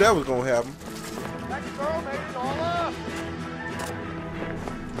 I knew that was gonna happen. That girl made it all up.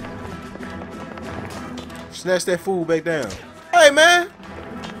 Snatch that fool back down. Hey, man!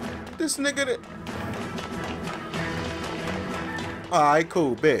 This nigga that... Alright,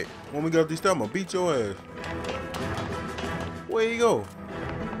 cool, bet. When we get up these steps, I'm gonna beat your ass. Where you go?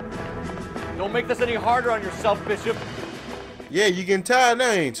 Don't make this any harder on yourself, Bishop. Yeah, you getting tired now,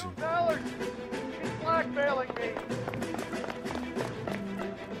 ain't you? She's blackmailing me.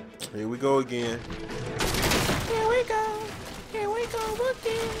 Here we go again. Here we go. Here we go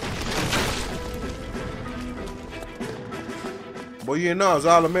again. Boy, you didn't know I was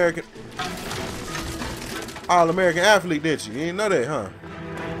All-American athlete, didn't you? You didn't know that, huh?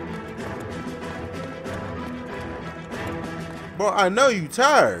 Boy, I know you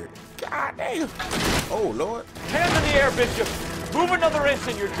tired. God damn. Oh, Lord. Hands in the air, Bishop. Move another inch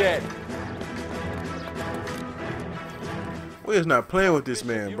and you're dead. We're just not playing with this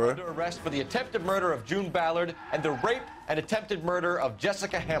man, bro. Under arrest for the attempted murder of June Ballard and the rape and attempted murder of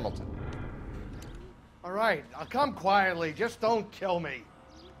Jessica Hamilton. All right, I'll come quietly. Just don't kill me.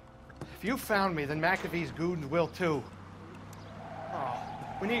 If you found me, then McAfee's goons will too. Oh,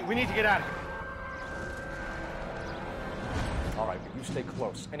 we need to get out of here. All right, but you stay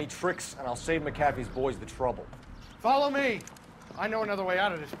close. Any tricks, and I'll save McAfee's boys the trouble. Follow me. I know another way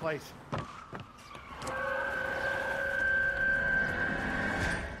out of this place.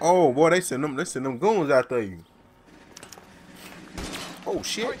 Oh boy, they send them goons after you. Oh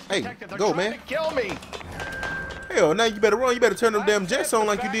shit! Hey, go man! Kill me! Hell, now you better run. You better turn them damn jets on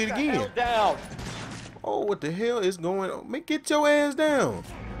like you did again. Down. Oh, what the hell is going on? Man, get your ass down.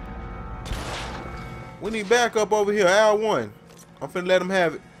 We need backup over here. L1. I'm finna let him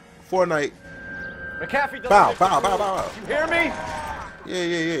have it. Fortnite. McAfee doesn't bow. You hear me?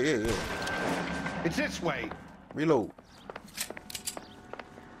 Yeah. It's this way. Reload.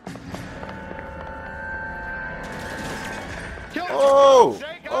 Oh!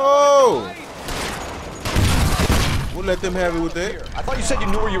 We'll let them have it with that. I thought you said you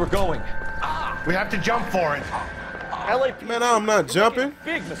knew where you were going. We have to jump for it. LAPD. Man, I'm not jumping.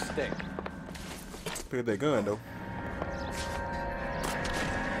 Big mistake. Pick up that gun, though.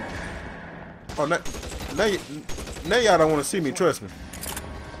 Oh, now y'all don't want to see me. Trust me.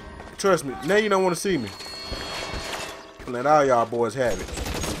 Trust me. Now you don't want to see me. Let all y'all boys have it.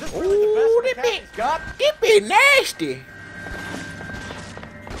 Ooh, this be nasty.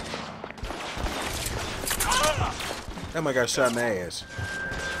 That might got shot in the ass.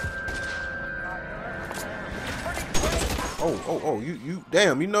 Oh, you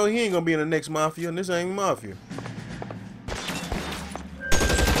damn, you know he ain't gonna be in the next Mafia, and this ain't Mafia.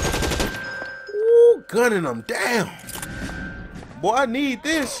 Ooh, gunning them down. Boy, I need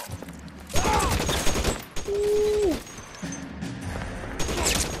this. Ooh.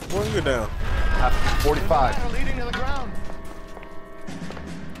 Boy, you're down. 45. Leading to the ground.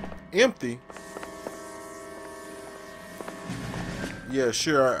 Empty. Yeah,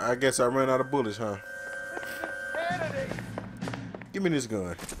 sure. I guess I ran out of bullets, huh? Give me this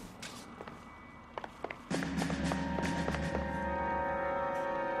gun. For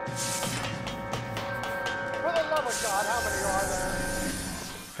the love of God, how many are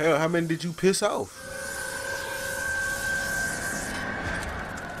there? Hell, how many did you piss off?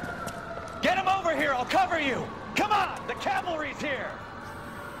 Get him over here. I'll cover you. Come on. The cavalry's here.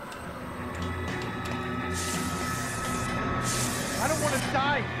 I don't want to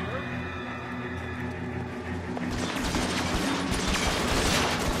die here.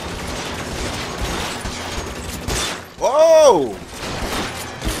 Whoa!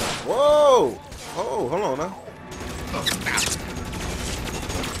 Whoa! Oh, hold on now.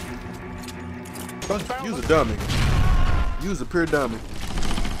 Use a dummy. Use a pure dummy.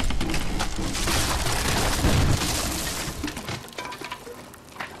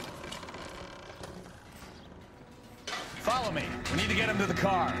 Follow me. We need to get him to the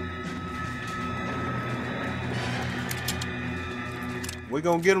car. We're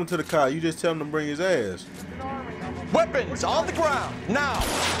gonna get him to the car. You just tell him to bring his ass. Weapons on the ground, now!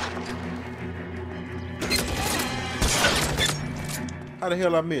 How the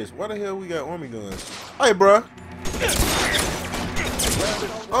hell I missed? Why the hell we got army guns? Hey, bruh.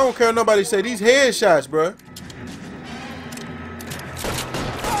 I don't care what nobody say. These headshots, bruh.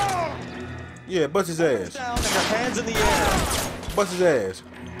 Yeah, bust his ass. Down and your hands in the air. Bust his ass.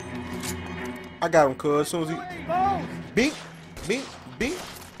 I got him, cuz. As soon as he... Beep, beep, beep.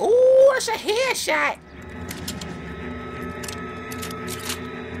 Ooh, that's a headshot.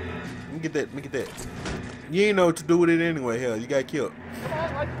 Let me get that. Let me get that. You ain't know what to do with it anyway. Hell, you got killed. Come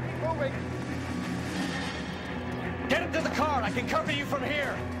on, let's keep moving. Get him to the car. I can cover you from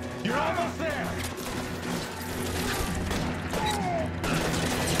here. You're almost there.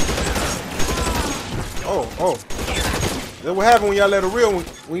 Oh. That's what happened when y'all let a real one,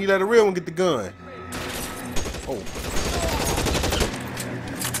 when you let a real one get the gun. Oh.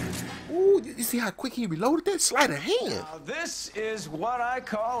 Ooh, you see how quick he reloaded that? Sleight of hand. Now, this is what I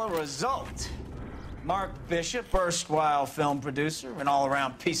call a result. Mark Bishop, erstwhile film producer, an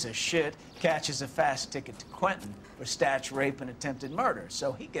all-around piece of shit, catches a fast ticket to Quentin for statch, rape, and attempted murder.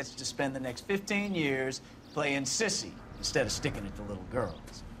 So he gets to spend the next 15 years playing sissy instead of sticking it to little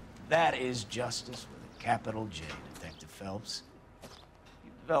girls. That is justice with a capital J, Detective Phelps.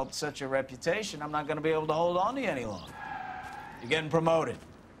 You've developed such a reputation, I'm not going to be able to hold on to you any longer. You're getting promoted.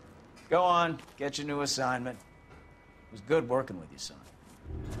 Go on, get your new assignment. It was good working with you, son.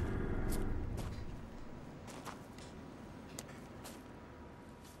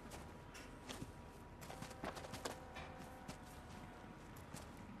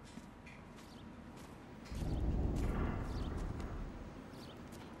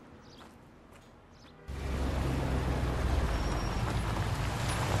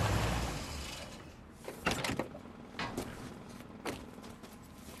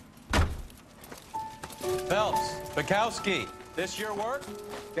 Phelps, Bukowski, this your work?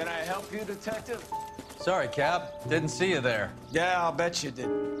 Can I help you, Detective? Sorry, Cap. Didn't see you there. Yeah, I'll bet you did.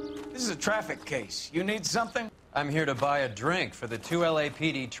 This is a traffic case. You need something? I'm here to buy a drink for the 2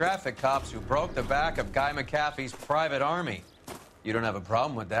 LAPD traffic cops who broke the back of Guy McAfee's private army. You don't have a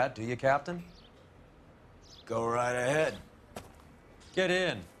problem with that, do you, Captain? Go right ahead. Get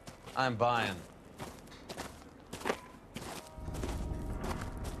in. I'm buying.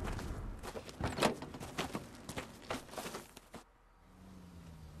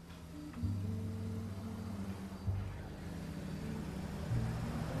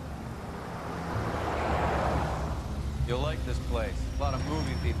 You'll like this place. A lot of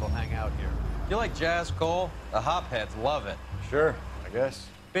movie people hang out here. You like jazz, Cole? The hopheads love it. Sure, I guess.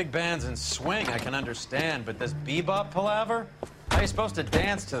 Big bands and swing, I can understand, but this bebop palaver? How are you supposed to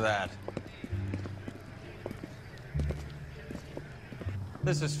dance to that?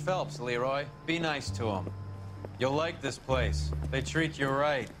 This is Phelps, Leroy. Be nice to him. You'll like this place. They treat you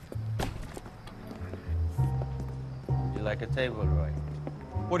right. You like a table, Roy?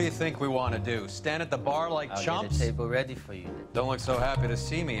 What do you think we want to do? Stand at the bar like I'll chumps? get a table ready for you. Don't look so happy to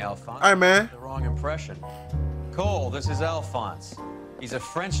see me, Alphonse. Hey, man. The wrong impression. Cole, this is Alphonse. He's a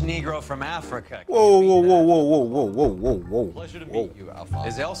French Negro from Africa. Whoa, whoa, whoa, whoa, whoa, whoa, whoa, whoa, whoa. Pleasure to meet you,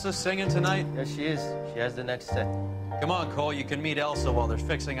 Alphonse. Is Elsa singing tonight? Yes, she is. She has the next set. Come on, Cole. You can meet Elsa while they're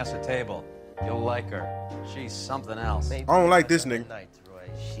fixing us a table. You'll like her. She's something else. Maybe I don't like this nigga. Night, Roy.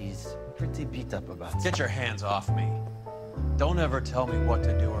 She's pretty beat up about it. Get your hands off me. Don't ever tell me what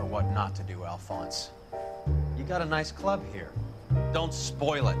to do or what not to do, Alphonse. You got a nice club here. Don't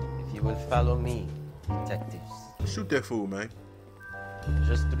spoil it. If you will follow me, detectives. Shoot that fool, man.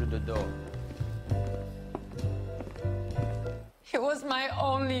 Just through the door. He was my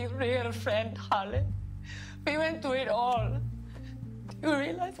only real friend, Harlan. We went through it all. Do you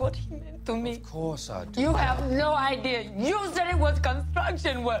realize what he meant to me? Of course I do. You have no idea. You said it was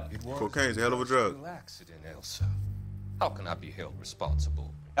construction work. Cocaine's a hell of a drug. An accident, Elsa. How can I be held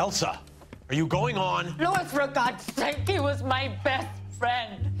responsible? Elsa, are you going on? Louis, for God's sake, he was my best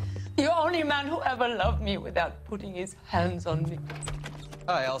friend. The only man who ever loved me without putting his hands on me.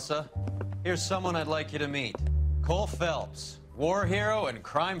 Hi, Elsa. Here's someone I'd like you to meet. Cole Phelps, war hero and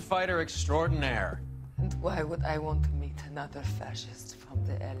crime fighter extraordinaire. And why would I want to meet another fascist from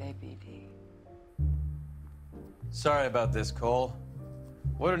the LAPD? Sorry about this, Cole.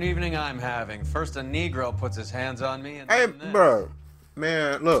 What an evening I'm having. First a Negro puts his hands on me, and Hey, then this. bro.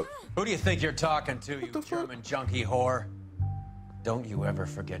 Man, look. Who do you think you're talking to, you German junkie whore? Don't you ever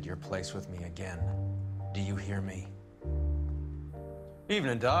forget your place with me again. Do you hear me?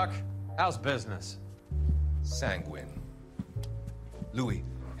 Evening, Doc. How's business? Sanguine. Louis,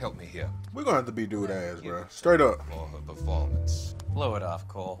 help me here. We're gonna have to be dude ass, bro. Straight up. For her performance. Blow it off,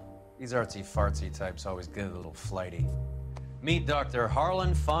 Cole. These artsy-fartsy types always get a little flighty. Meet Dr.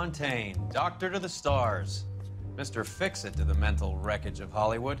 Harlan Fontaine, doctor to the stars. Mr. Fix-It to the mental wreckage of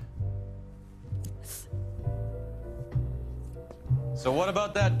Hollywood. So what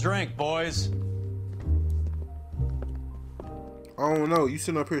about that drink, boys? I don't know. You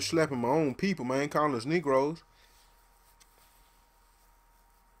sitting up here slapping my own people, man, calling us Negroes.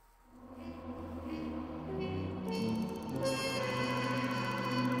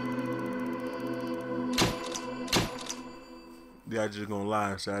 Yeah, I just gonna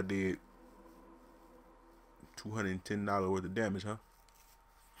lie and say I did $210 worth of damage, huh?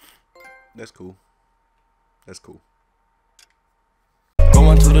 That's cool. That's cool.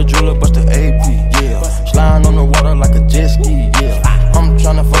 Going to the jeweler, bust the AP, yeah. Sliding on the water like a jet ski, yeah. I'm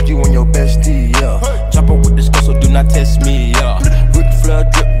tryna fuck you on your bestie, yeah. Chopper with this gun, so do not test me, yeah. Ric Flair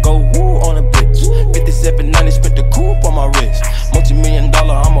drip, go